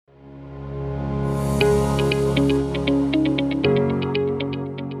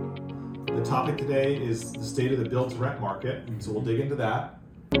today is the state of the build-to-rent market, so we'll dig into that.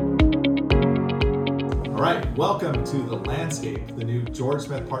 All right, welcome to The Landscape, the new George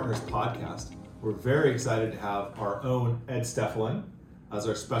Smith Partners podcast. We're very excited to have our own Ed Steffelin as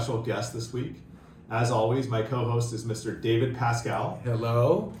our special guest this week. As always, my co-host is Mr. David Pascal.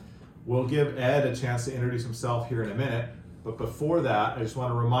 Hello. We'll give Ed a chance to introduce himself here in a minute, but before that, I just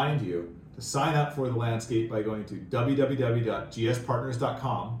want to remind you to sign up for The Landscape by going to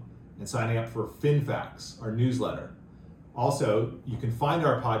www.gspartners.com and signing up for FinFacts, our newsletter. Also, you can find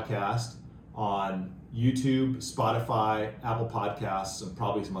our podcast on YouTube, Spotify, Apple Podcasts, and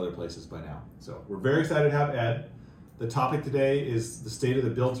probably some other places by now. So we're very excited to have Ed. The topic today is the state of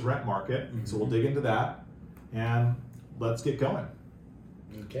the build-to-rent market, so we'll dig into that, and let's get going.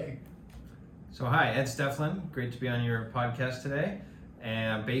 Okay. So hi, Ed Steffelin. Great to be on your podcast today.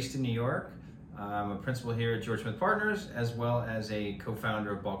 And I'm based in New York. I'm a principal here at George Smith Partners, as well as a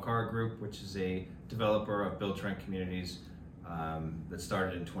co-founder of Balcar Group, which is a developer of build-to-rent communities that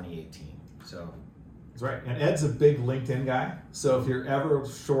started in 2018. So that's right. And Ed's a big LinkedIn guy. So if you're ever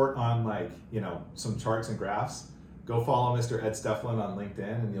short on some charts and graphs, go follow Mr. Ed Steffelin on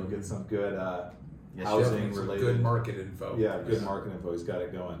LinkedIn, and you'll get some good housing related, good market info. Yeah, good market info. He's got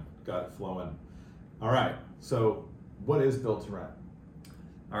it going, got it flowing. All right. So what is build to rent?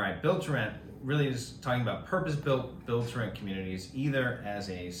 All right, build to rent really is talking about purpose-built build-to-rent communities, either as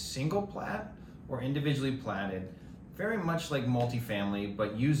a single plat or individually platted, very much like multifamily,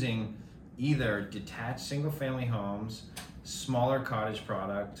 but using either detached single-family homes, smaller cottage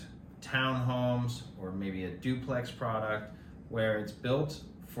product, townhomes, or maybe a duplex product, where it's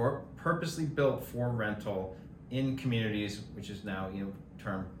purposely built for rental in communities, which is now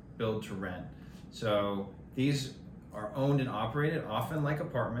termed build to rent. So these are owned and operated, often like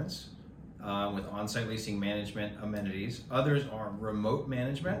apartments, with on-site leasing management amenities. Others are remote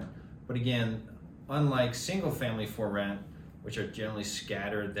management, but again, unlike single-family for rent, which are generally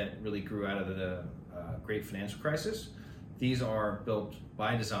scattered, that really grew out of the great financial crisis, these are built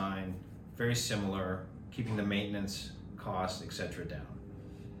by design, very similar, keeping the maintenance costs, etc. down.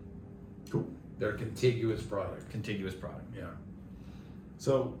 Cool. They're contiguous product. Contiguous product. Yeah.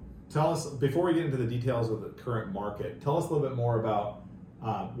 So tell us, before we get into the details of the current market, tell us a little bit more about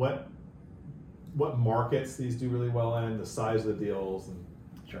what markets these do really well in, the size of the deals, and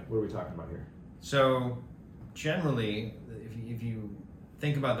Sure. What are we talking about here? So generally, if you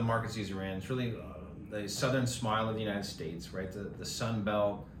think about the markets these are in, it's really the southern smile of the United States, right? The Sun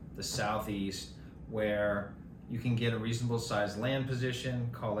Belt, the Southeast, where you can get a reasonable sized land position,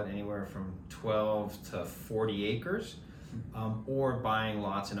 call it anywhere from 12 to 40 acres, or buying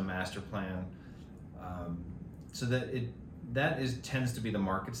lots in a master plan. So tends to be the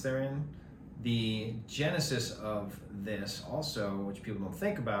markets they're in. The genesis of this also, which people don't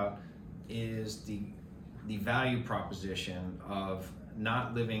think about, is the value proposition of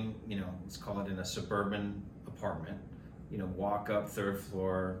not living, let's call it in a suburban apartment, walk up third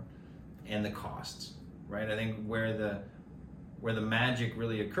floor, and the costs, right? I think where the magic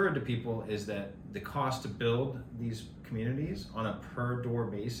really occurred to people is that the cost to build these communities on a per door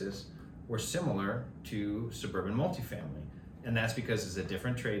basis were similar to suburban multifamily. And that's because it's a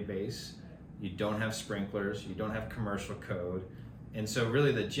different trade base. You don't have sprinklers, you don't have commercial code. And so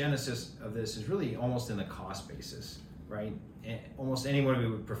really the genesis of this is really almost in the cost basis, right? Almost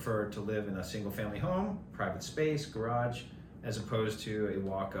anyone would prefer to live in a single family home, private space, garage, as opposed to a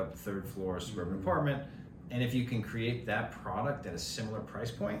walk-up third floor suburban apartment. And if you can create that product at a similar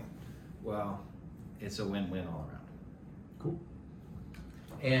price point, well, it's a win-win all around. Cool.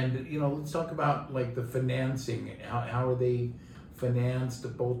 And let's talk about like the financing. How are they financed,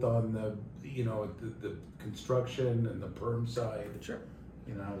 both on the the construction and the perm side? Sure.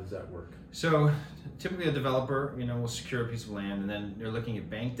 How does that work? So typically a developer, will secure a piece of land, and then they're looking at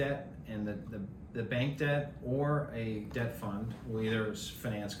bank debt, and the bank debt or a debt fund will either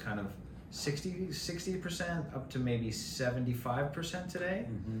finance kind of 60% up to maybe 75% today.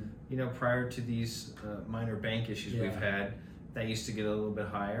 Prior to these minor bank issues we've had, that used to get a little bit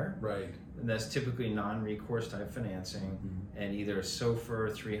higher. Right. And that's typically non-recourse type financing, and either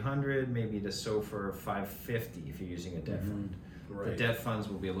SOFR 300, maybe to SOFR 550 if you're using a debt fund. Right. The debt funds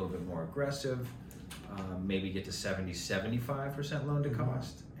will be a little bit more aggressive, maybe get to 75% loan to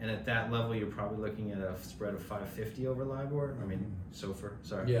cost. And at that level, you're probably looking at a spread of 550 over LIBOR. SOFR,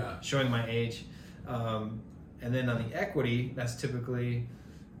 sorry. Yeah. Showing my age. And then on the equity, that's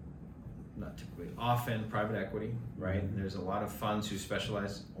often private equity, right? And there's a lot of funds who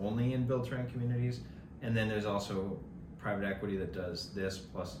specialize only in build-to-rent communities. And then there's also private equity that does this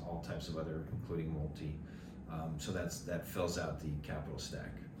plus all types of other, including multi. So that fills out the capital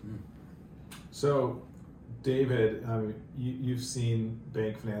stack. So, David, you've seen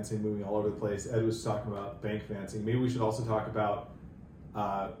bank financing moving all over the place. Ed was talking about bank financing. Maybe we should also talk about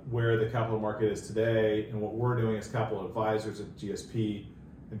where the capital market is today and what we're doing as capital advisors at GSP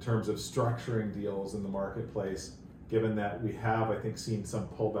in terms of structuring deals in the marketplace, given that we have, I think, seen some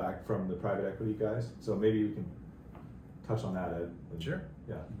pullback from the private equity guys. So maybe we can touch on that, Ed. Sure.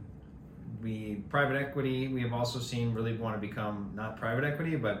 Yeah. Private equity, we have also seen really want to become not private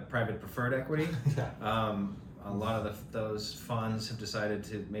equity, but private preferred equity. Yeah. A lot of those funds have decided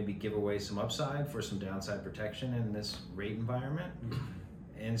to maybe give away some upside for some downside protection in this rate environment.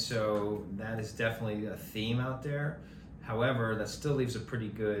 And so that is definitely a theme out there. However, that still leaves a pretty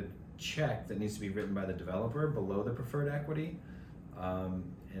good check that needs to be written by the developer below the preferred equity.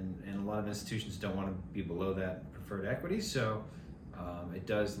 And a lot of institutions don't want to be below that preferred equity. So it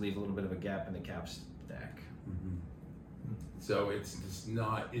does leave a little bit of a gap in the cap stack. Mm-hmm. So it's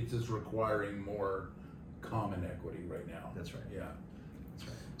just requiring more common equity right now. That's right. Yeah. That's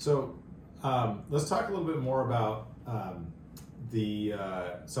right. So let's talk a little bit more about some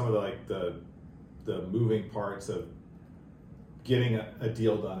of the moving parts of getting a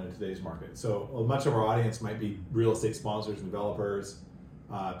deal done in today's market. So much of our audience might be real estate sponsors and developers,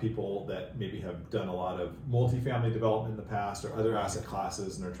 people that maybe have done a lot of multifamily development in the past or other asset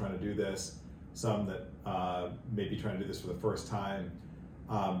classes and are trying to do this. Some that may be trying to do this for the first time.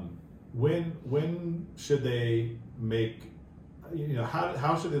 When should they make,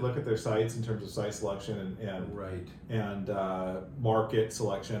 how should they look at their sites in terms of site selection and right, and market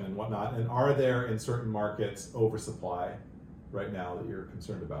selection and whatnot? And are there in certain markets oversupply right now that you're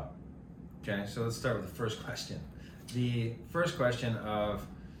concerned about? Okay, so let's start with the first question. The first question of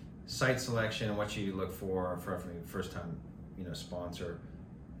site selection and what you look for a first-time, sponsor.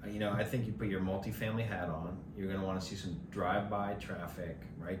 I think you put your multifamily hat on. You're going to want to see some drive-by traffic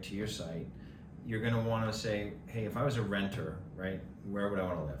right to your site. You're going to want to say, hey, if I was a renter, right, where would I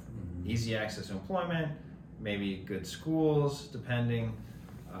want to live? Mm-hmm. Easy access to employment, maybe good schools, depending.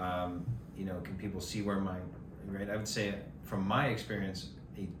 Can people see where right? I would say, from my experience,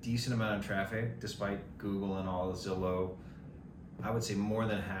 a decent amount of traffic, despite Google and all the Zillow. I would say more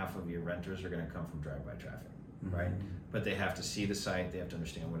than half of your renters are going to come from drive-by traffic, mm-hmm. right? But they have to see the site, they have to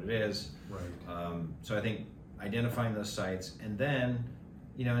understand what it is. Right. So I think identifying those sites, and then,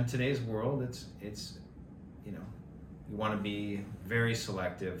 in today's world, it's you want to be very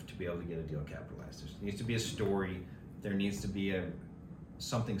selective to be able to get a deal capitalized. There needs to be a story. There needs to be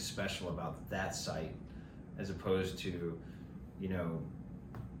something special about that site, as opposed to,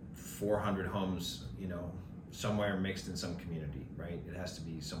 400 homes, somewhere mixed in some community, right? It has to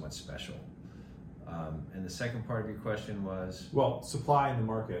be somewhat special. And the second part of your question was? Well, supply in the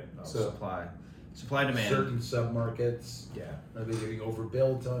market. Supply demand. Certain submarkets. Yeah. Are they getting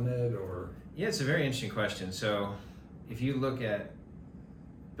overbuilt on it, or? Yeah, it's a very interesting question. So if you look at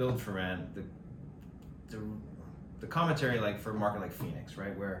build for rent, the commentary for a market like Phoenix,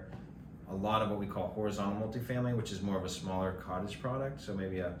 right, where a lot of what we call horizontal multifamily, which is more of a smaller cottage product, so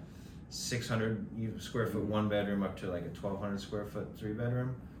maybe a 600 square foot one bedroom up to like a 1,200 square foot three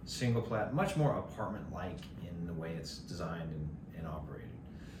bedroom, single plat, much more apartment-like in the way it's designed and operated.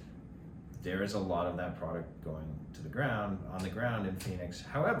 There is a lot of that product going on the ground in Phoenix.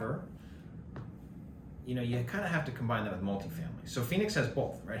 However, you kind of have to combine that with multifamily. So Phoenix has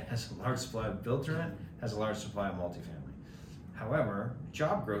both, right? It has a large supply of build-to-rent, has a large supply of multifamily. However,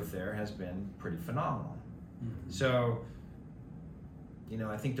 job growth there has been pretty phenomenal. Mm-hmm. So,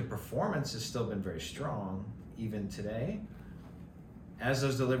 I think the performance has still been very strong even today. As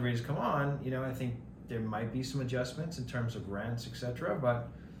those deliveries come on, I think there might be some adjustments in terms of rents, etc. But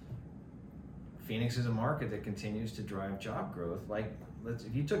Phoenix is a market that continues to drive job growth.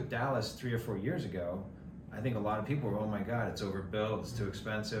 If you took Dallas 3 or 4 years ago, I think a lot of people were, oh my God, it's overbuilt, it's too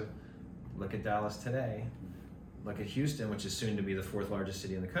expensive. Look at Dallas today. Look at Houston, which is soon to be the 4th largest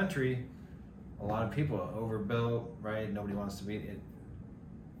city in the country. A lot of people are overbuilt, right? Nobody wants to be it.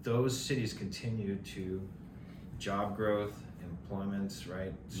 Those cities continue to job growth, employment's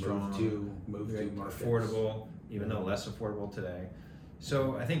right, strong, move to markets. Affordable, even though less affordable today.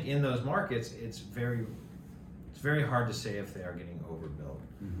 So I think in those markets, it's very hard to say if they are getting overbuilt.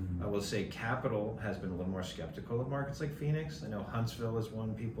 Mm-hmm. I will say capital has been a little more skeptical of markets like Phoenix. I know Huntsville is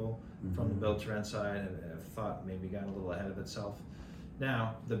one people mm-hmm. from the build-to-rent side have thought maybe got a little ahead of itself.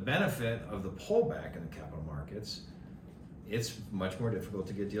 Now, the benefit of the pullback in the capital markets, it's much more difficult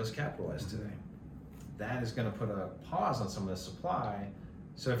to get deals capitalized mm-hmm. today. That is going to put a pause on some of the supply.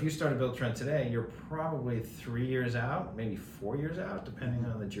 So if you start a build-to-rent today, you're probably 3 years out, maybe 4 years out, depending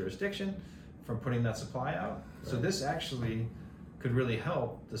mm-hmm. on the jurisdiction, from putting that supply out. Right. So this actually could really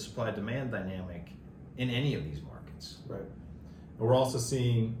help the supply-demand dynamic in any of these markets. Right. And we're also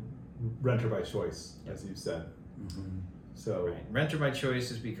seeing renter by choice, as you said. Mm-hmm. So Right. Renter by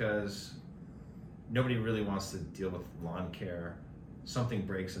choice is because nobody really wants to deal with lawn care. Something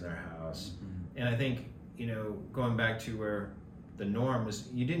breaks in their house. Mm-hmm. And I think, going back to where the norm was,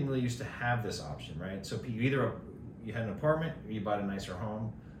 you didn't really used to have this option, right? So you had an apartment or you bought a nicer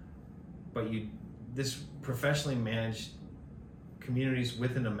home, but this professionally managed communities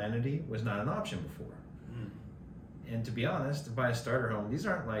with an amenity was not an option before. And to be honest, to buy a starter home, these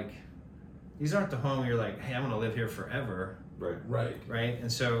aren't the home where you're like, hey, I'm gonna live here forever. Right.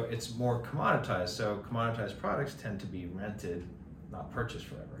 And so it's more commoditized. So commoditized products tend to be rented, not purchased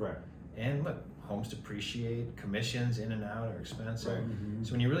forever. Right. And look, homes depreciate, commissions in and out are expensive. Right. Mm-hmm.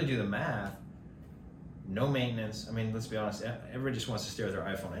 So when you really do the math, no maintenance. I mean, let's be honest, everybody just wants to stare at their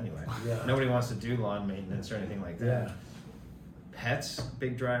iPhone anyway. Yeah. Nobody wants to do lawn maintenance or anything like that. Yeah. Pets,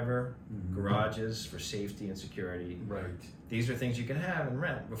 big driver, Mhm. garages for safety and security. Right. These are things you can have and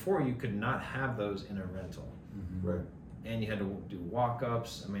rent. Before, you could not have those in a rental. Mm-hmm. Right. And you had to do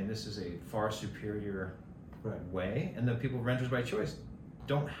walk-ups. I mean, this is a far superior way. And the people, renters by choice,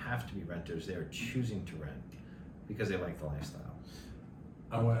 don't have to be renters. They are choosing to rent because they like the lifestyle.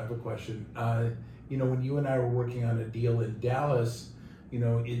 I want to have a question. When you and I were working on a deal in Dallas,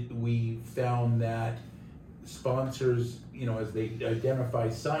 we found that sponsors, as they identify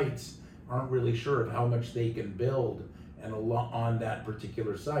sites, aren't really sure of how much they can build and on that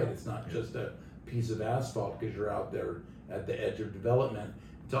particular site. It's not just a piece of asphalt because you're out there at the edge of development.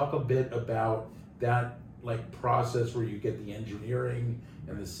 Talk a bit about that process where you get the engineering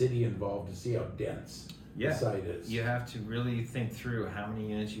and the city involved to see how dense the site is. You have to really think through how many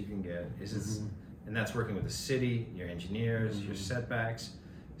units you can get. And that's working with the city, your engineers, your setbacks.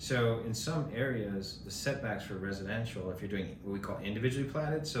 So in some areas, the setbacks for residential, if you're doing what we call individually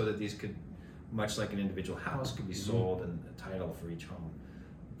platted, so that these could, much like an individual house, could be sold and a title for each home.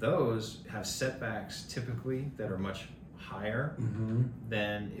 Those have setbacks typically that are much higher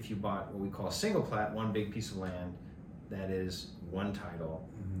than if you bought what we call a single plat, one big piece of land that is one title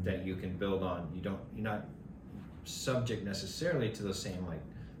that you can build on. You're not subject necessarily to the same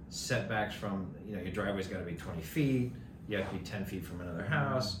setbacks from, your driveway's got to be 20 feet, you have to be 10 feet from another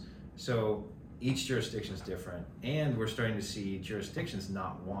house. So each jurisdiction is different, and we're starting to see jurisdictions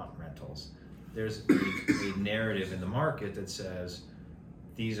not want rentals. There's a narrative in the market that says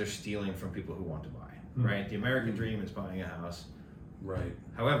these are stealing from people who want to buy, right? The American dream is buying a house. Right.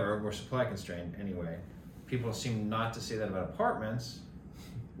 However, we're supply constrained anyway. People seem not to say that about apartments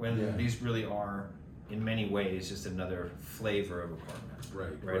when these really are, in many ways, just another flavor of apartment,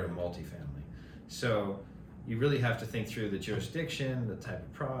 right? Or multifamily. So you really have to think through the jurisdiction, the type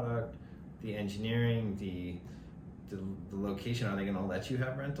of product, the engineering, the location. Are they going to let you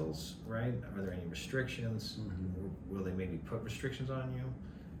have rentals, right? Are there any restrictions? Will they maybe put restrictions on you?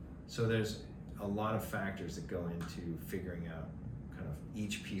 So there's a lot of factors that go into figuring out kind of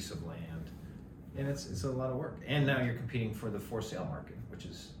each piece of land, and it's a lot of work. And now you're competing for the for sale market, which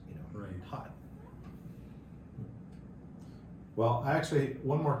is hot. Well, actually,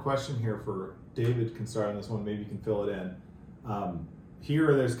 one more question here for David can start on this one. Maybe you can fill it in.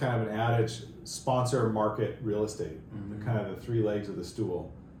 Here, there's kind of an adage: sponsor, market, real estate. Kind of the three legs of the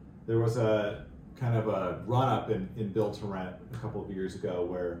stool. There was a kind of a run-up in build to rent a couple of years ago,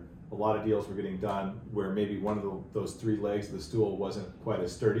 where a lot of deals were getting done, where maybe one of those three legs of the stool wasn't quite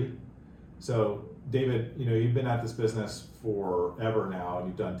as sturdy. So, David, you've been at this business forever now, and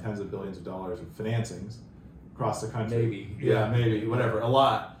you've done tens of billions of dollars of financings across the country. Maybe, whatever, a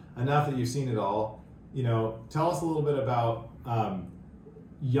lot. Enough that you've seen it all. Tell us a little bit about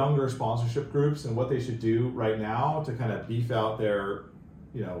younger sponsorship groups and what they should do right now to kind of beef out their,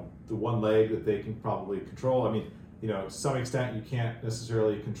 the one leg that they can probably control. I mean, to some extent you can't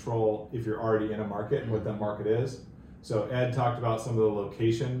necessarily control if you're already in a market and what that market is. So Ed talked about some of the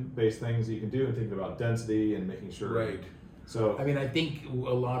location-based things that you can do and thinking about density and making sure. Right. So I mean, I think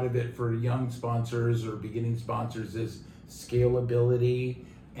a lot of it for young sponsors or beginning sponsors is scalability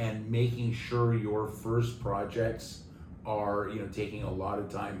and making sure your first projects are, taking a lot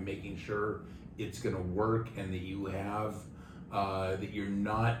of time, making sure it's going to work and that you have, that you're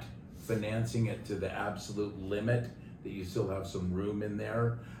not financing it to the absolute limit, that you still have some room in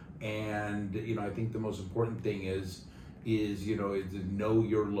there. And, I think the most important thing is to know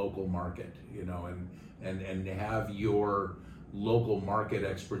your local market, and have your local market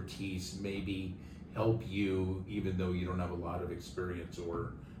expertise maybe help you, even though you don't have a lot of experience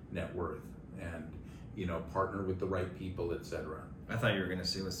or net worth, and partner with the right people, etc. I thought you were going to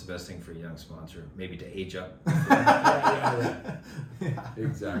say what's the best thing for a young sponsor? Maybe to age up. Yeah.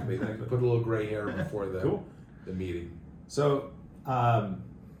 Exactly. Like put a little gray hair before the meeting. So,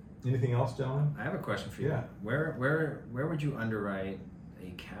 anything else, gentlemen? I have a question for you. Yeah. Where would you underwrite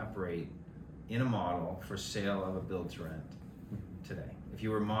a cap rate in a model for sale of a build to rent today? If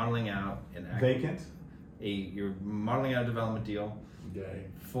you were modeling out Vacant? You're modeling out a development deal, Okay.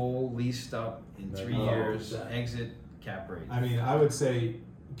 full leased up in 3 Oh, years, exactly. exit cap rate. I mean, I would say,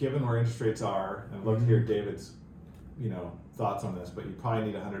 given where interest rates are, and I'd love to hear David's, thoughts on this, but you probably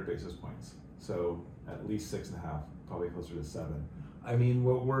need 100 basis points. So at least 6.5, probably closer to 7. I mean,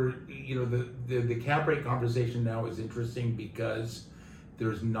 what we're, the cap rate conversation now is interesting because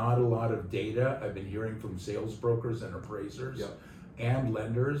there's not a lot of data. I've been hearing from sales brokers and appraisers Yep. and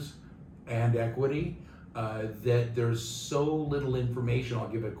lenders and equity that there's so little information. I'll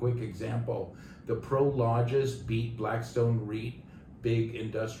give a quick example. The Prologis beat Blackstone REIT, big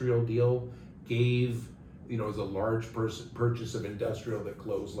industrial deal, gave, it was a large purchase of industrial that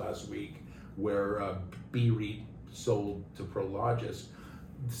closed last week where B REIT sold to Prologis.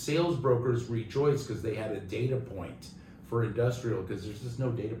 Sales brokers rejoiced because they had a data point for industrial because there's just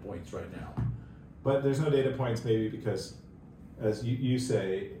no data points right now. But there's no data points maybe because, as you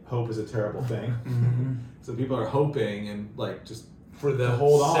say, hope is a terrible thing. Mm-hmm. So people are hoping and just For the to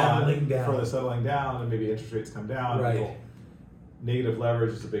hold on settling down. for the settling down, and maybe interest rates come down. Right. And negative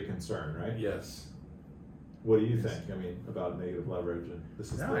leverage is a big concern, right? Yes. What do you think? I mean, about negative leverage, and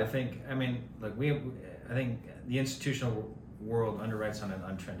this is. No, I think the institutional world underwrites on an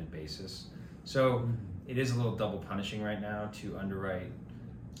untrended basis. So it is a little double punishing right now to underwrite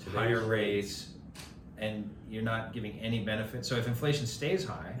higher rates, and you're not giving any benefit. So if inflation stays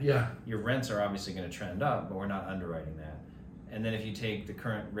high, your rents are obviously going to trend up, but we're not underwriting that. And then if you take the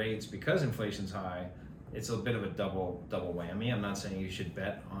current rates because inflation's high, it's a bit of a double whammy. I'm not saying you should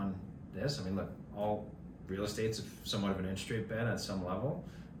bet on this. I mean, look, all real estate's somewhat of an interest rate bet at some level,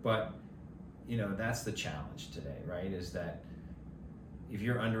 but that's the challenge today, right? Is that if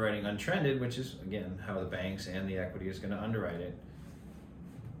you're underwriting untrended, which is again how the banks and the equity is going to underwrite it,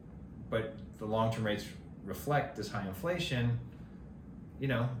 but the long-term rates reflect this high inflation,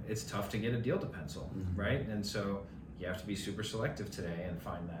 it's tough to get a deal to pencil, right? And so you have to be super selective today and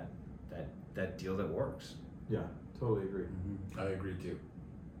find that deal that works. Yeah, totally agree. I agree too.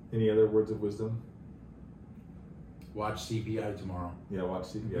 Any other words of wisdom? Watch CPI tomorrow. Yeah, watch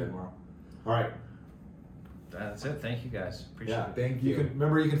CPI tomorrow. All right. That's it. Thank you guys. Appreciate it. Thank you.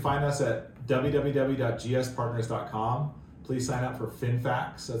 You can find us at www.gspartners.com. Please sign up for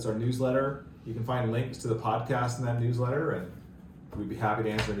FinFacts. That's our newsletter. You can find links to the podcast in that newsletter, and we'd be happy to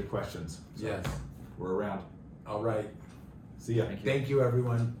answer any questions. So Yes. we're around. All right. See ya. Thank you,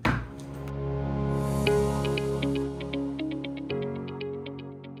 everyone.